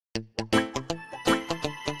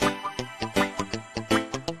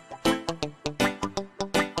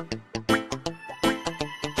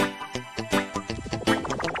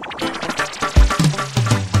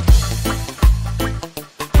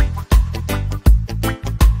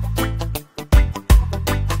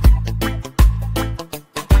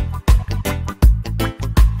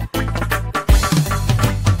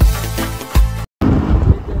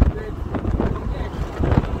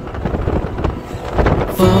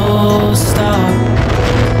full stop.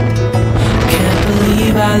 Can't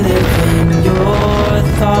believe I live in your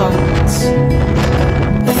thoughts.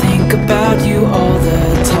 I think about you all the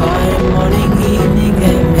time, morning, evening,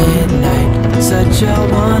 and midnight. Such a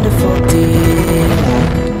wonderful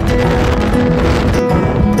delight.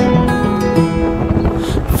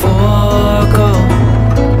 Forgo,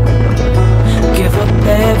 give up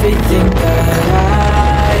everything that I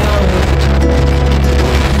own.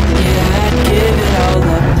 Yeah, I'd give it all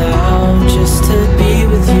up now, just to be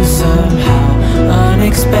with you somehow.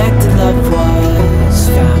 Unexpected love was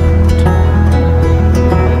found.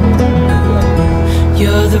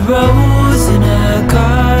 You're the rose in a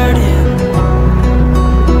garden,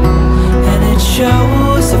 and it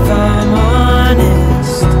shows if I'm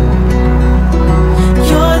honest.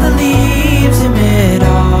 You're the leaves in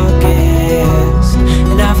mid-August,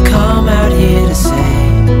 and I've come out here to say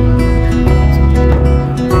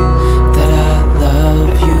that I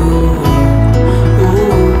love you.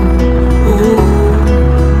 Ooh, ooh,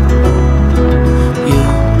 you,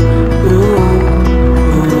 ooh,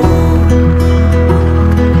 ooh.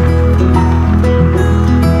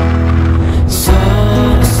 So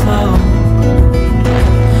slow,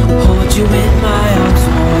 hold you in my arms,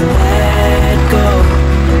 won't let go.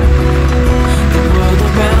 The world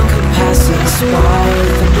around could pass us by,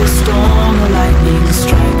 thunderstorm or lightning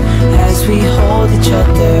strike, as we hold each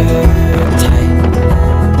other tight.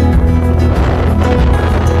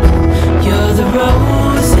 You're the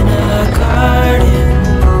rose in a garden,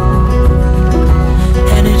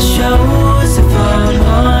 and it shows if I'm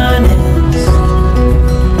honest.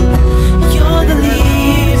 You're the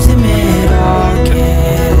leaves in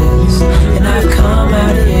mid-August, and I've come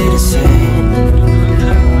out here to say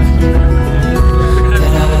that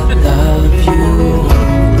I love you.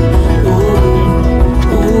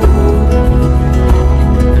 Ooh, ooh,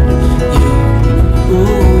 you,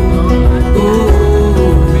 ooh, ooh,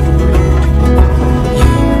 you, ooh,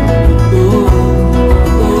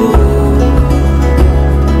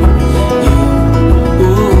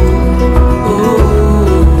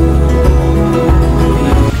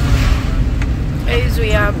 Guys,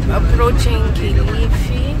 we are approaching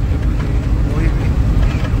Kilifi.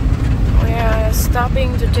 We are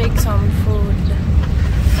stopping to take some food.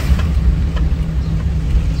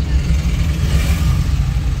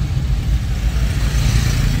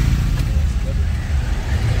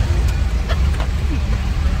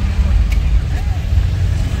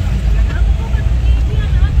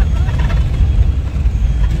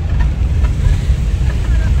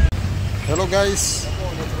 Hello guys,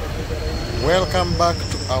 welcome back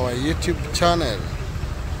to our YouTube channel.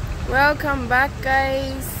 Welcome back,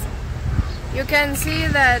 guys. You can see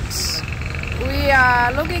that we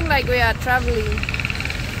are looking like we are traveling.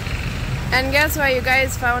 And guess where you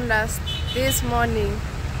guys found us this morning?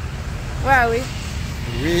 Where are we?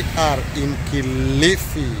 We are in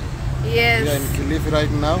Kilifi. Yes. We are in Kilifi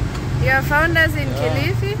right now. You have found us in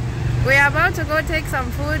Kilifi. We are about to go take some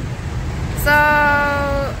food. So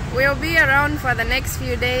we'll be around for the next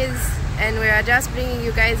few days, and we are just bringing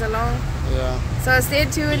you guys along. Yeah. So stay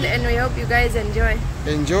tuned, and we hope you guys enjoy.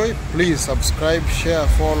 Enjoy, please subscribe, share,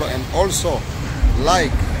 follow, and also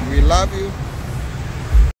like. We love you.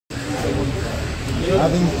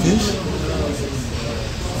 Having fish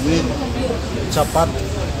with chapati.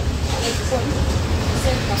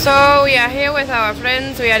 So we are here with our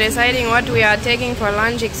friends. We are deciding what we are taking for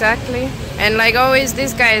lunch exactly. And like always,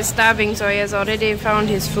 this guy is starving, so he has already found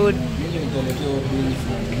his food.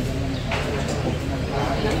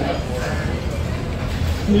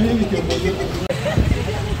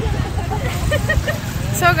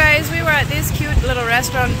 So guys, we were at this cute little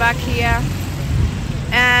restaurant back here,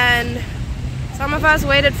 and some of us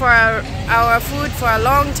waited for our food for a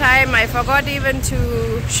long time. I forgot even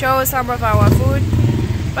to show some of our food,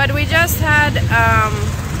 but we just had a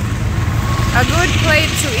good plate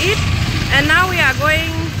to eat, and now we are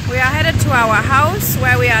headed to our house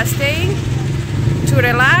where we are staying to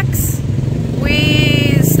relax.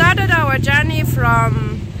 We started our journey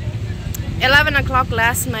from 11 o'clock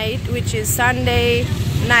last night, which is Sunday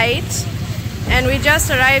night, and we just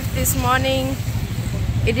arrived this morning.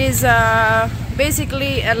 It is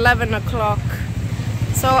basically 11 o'clock.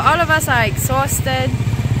 So all of us are exhausted.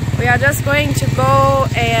 We are just going to go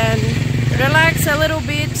and relax a little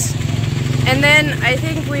bit, and then I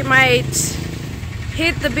think we might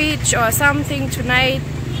hit the beach or something tonight.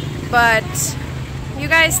 But you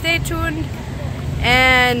guys stay tuned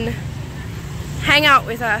and hang out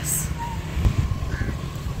with us.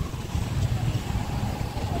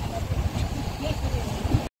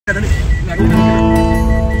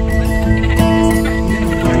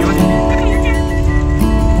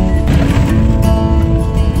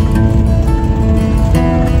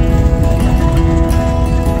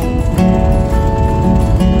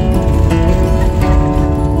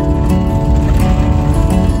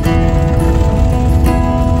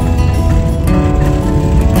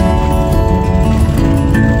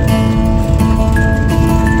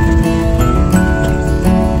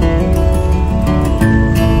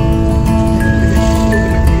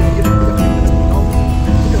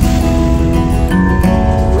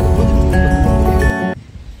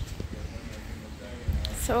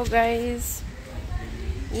 guys,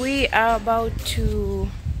 we are about to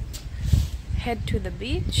head to the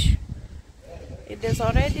beach. It is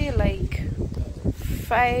already like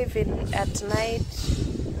 5 at night,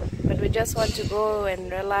 but we just want to go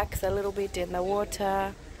and relax a little bit in the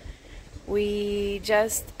water. We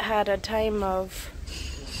just had a time of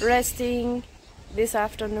resting this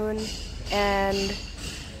afternoon, and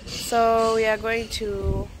so we are going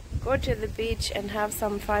to go to the beach and have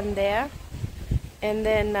some fun there, and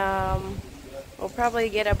then we'll probably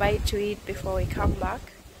get a bite to eat before we come back.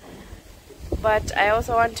 But I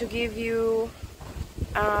also want to give you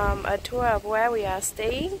a tour of where we are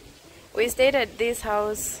staying. We stayed at this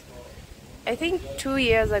house I think 2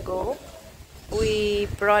 years ago. We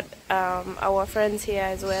brought our friends here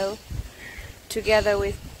as well, together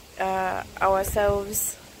with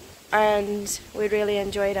ourselves, and we really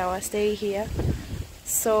enjoyed our stay here.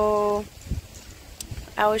 So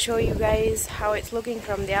I will show you guys how it's looking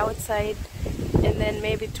from the outside, and then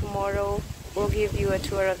maybe tomorrow we'll give you a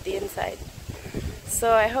tour of the inside.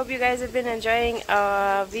 So I hope you guys have been enjoying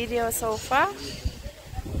our video so far,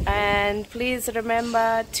 and please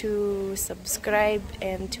remember to subscribe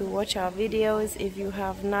and to watch our videos if you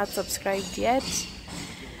have not subscribed yet,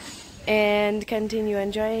 and continue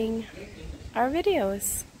enjoying our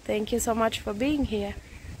videos. Thank you so much for being here.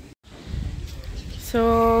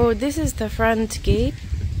 So this is the front gate,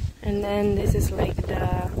 and then this is like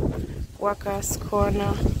the workers'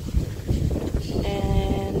 corner,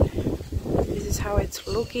 and this is how it's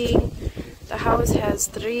looking. The house has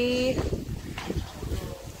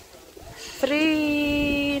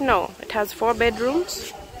it has 4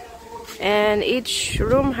 bedrooms, and each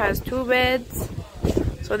room has 2 beds.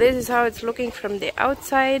 So this is how it's looking from the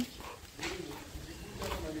outside.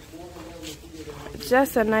 It's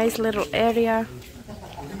just a nice little area,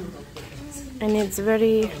 and it's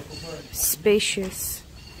very spacious.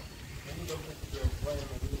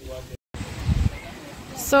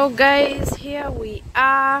 So guys, here we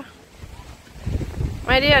are.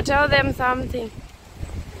 My dear, tell them something.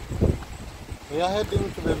 We are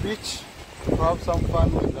heading to the beach to have some fun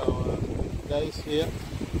with our guys here.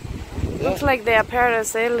 Looks like they are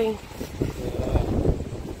parasailing. Yeah.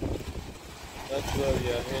 That's where we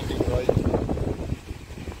are heading right now.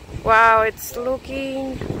 Wow, it's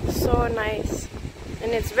looking so nice,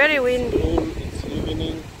 and it's very windy. It's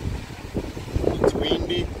evening, it's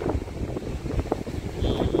windy.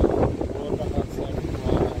 The water has some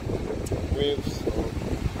waves, so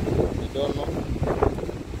we don't know,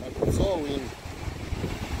 but it's so windy.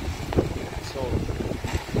 So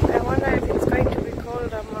I wonder if it's going to be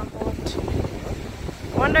cold or hot.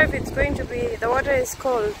 I wonder if it's going to be, the water is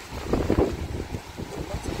cold.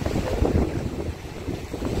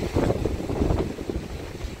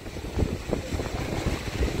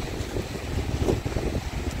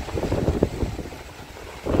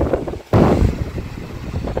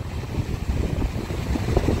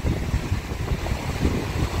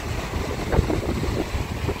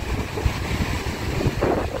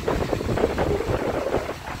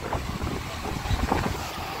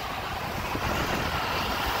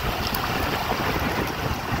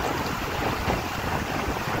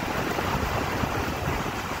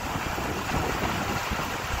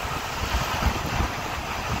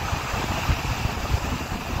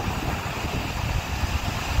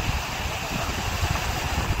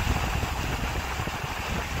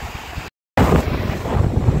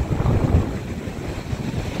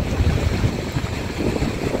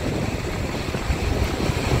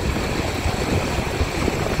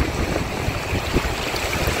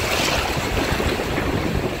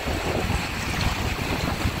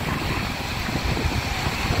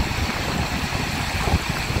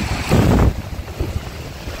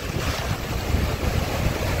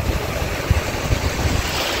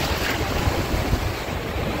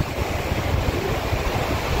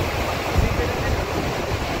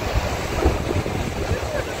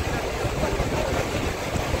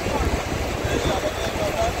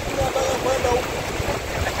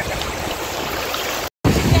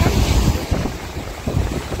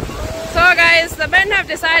 The men have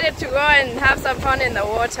decided to go and have some fun in the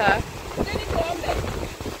water.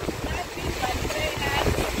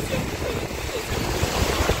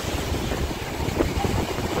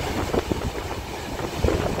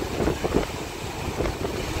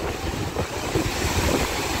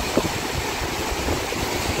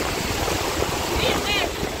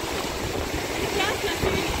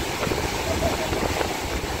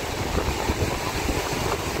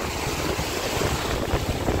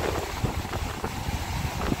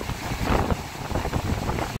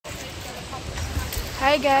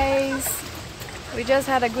 Hi guys, we just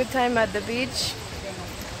had a good time at the beach.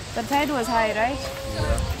 The tide was high, right?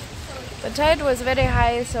 Yeah. The tide was very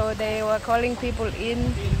high, so they were calling people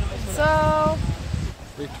in. So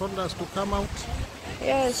They told us to come out.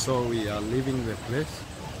 yes. So we are leaving the place.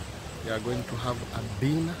 We are going to have a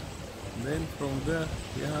dinner. Then from there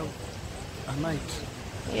we have a night.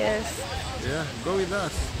 Yes. Yeah, go with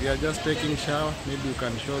us. We are just taking shower. Maybe you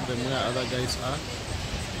can show them where other guys are.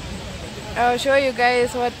 I'll show you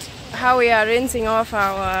guys how we are rinsing off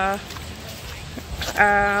our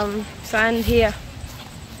sand here.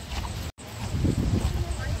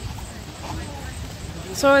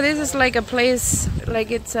 So this is like a place,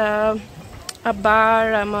 like it's a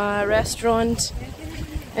bar, a restaurant,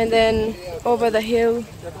 and then over the hill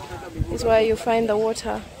is where you find the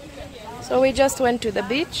water. So we just went to the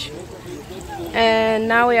beach, and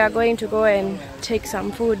now we are going to go and take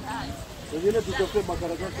some food.